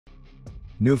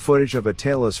New footage of a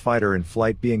tailless fighter in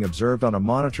flight being observed on a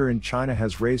monitor in China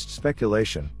has raised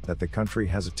speculation that the country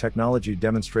has a technology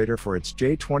demonstrator for its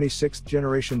J-26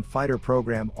 generation fighter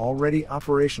program already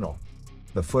operational.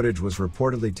 The footage was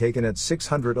reportedly taken at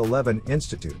 611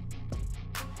 Institute.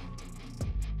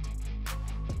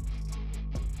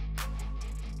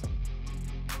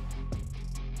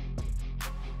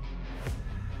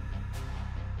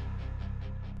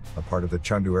 A part of the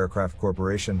Chengdu Aircraft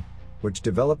Corporation, which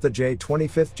developed the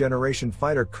J-25th generation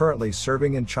fighter currently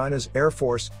serving in China's Air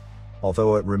Force,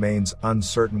 although it remains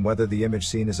uncertain whether the image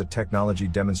seen is a technology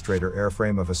demonstrator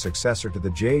airframe of a successor to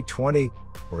the J-20,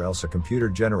 or else a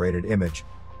computer-generated image.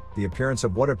 The appearance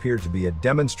of what appeared to be a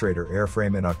demonstrator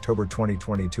airframe in October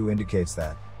 2022 indicates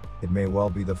that it may well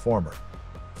be the former.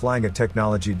 Flying a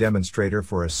technology demonstrator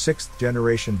for a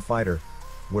sixth-generation fighter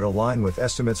would align with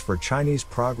estimates for Chinese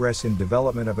progress in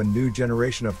development of a new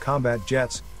generation of combat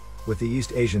jets, with the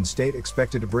East Asian state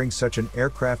expected to bring such an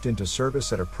aircraft into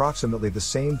service at approximately the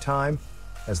same time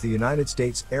as the United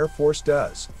States Air Force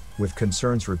does, with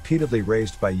concerns repeatedly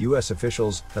raised by U.S.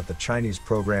 officials that the Chinese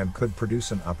program could produce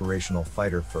an operational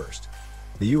fighter first.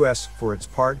 The U.S., for its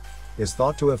part, is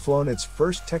thought to have flown its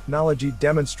first technology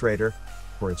demonstrator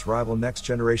for its rival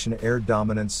next-generation air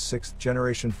dominance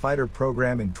sixth-generation fighter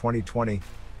program in 2020,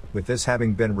 with this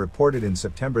having been reported in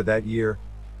September that year.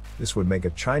 This would make a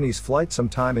Chinese flight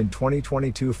sometime in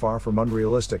 2022 far from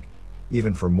unrealistic,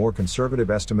 even for more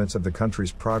conservative estimates of the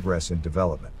country's progress in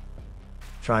development.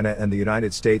 China and the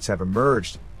United States have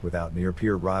emerged without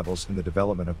near-peer rivals in the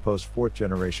development of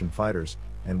post-fourth-generation fighters,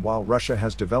 and while Russia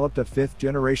has developed a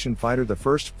fifth-generation fighter, the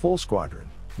first full squadron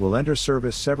will enter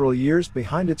service several years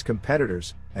behind its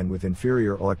competitors, and with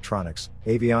inferior electronics,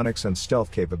 avionics and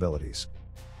stealth capabilities.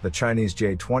 The Chinese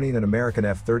J-20 and American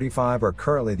F-35 are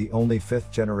currently the only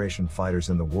fifth-generation fighters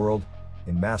in the world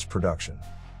in mass production.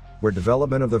 Where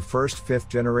development of the first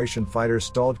fifth-generation fighters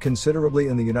stalled considerably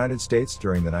in the United States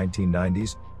during the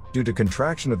 1990s, due to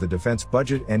contraction of the defense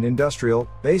budget and industrial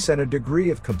base and a degree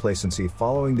of complacency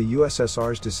following the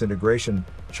USSR's disintegration,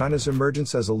 China's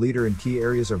emergence as a leader in key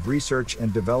areas of research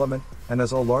and development, and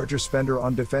as a larger spender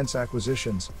on defense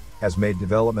acquisitions, has made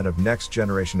development of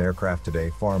next-generation aircraft today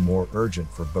far more urgent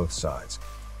for both sides.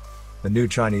 The new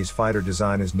Chinese fighter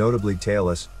design is notably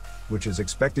tailless, which is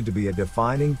expected to be a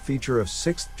defining feature of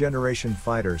sixth-generation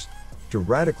fighters to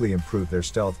radically improve their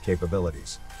stealth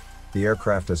capabilities. The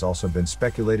aircraft has also been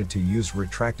speculated to use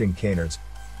retracting canards,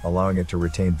 allowing it to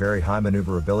retain very high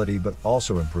maneuverability but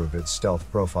also improve its stealth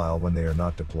profile when they are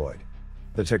not deployed.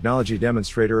 The technology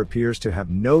demonstrator appears to have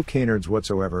no canards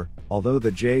whatsoever, although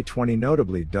the J-20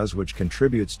 notably does, which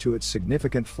contributes to its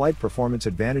significant flight performance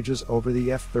advantages over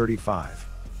the F-35.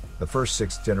 The first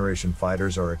sixth-generation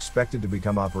fighters are expected to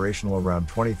become operational around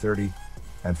 2030,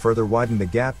 and further widen the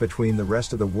gap between the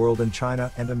rest of the world and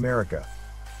China and America.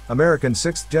 American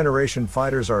sixth-generation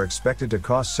fighters are expected to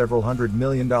cost several $100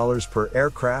 million per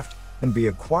aircraft and be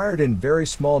acquired in very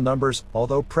small numbers,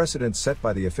 although precedent set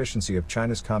by the efficiency of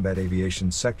China's combat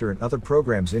aviation sector and other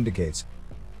programs indicates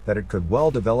that it could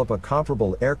well develop a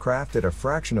comparable aircraft at a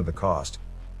fraction of the cost,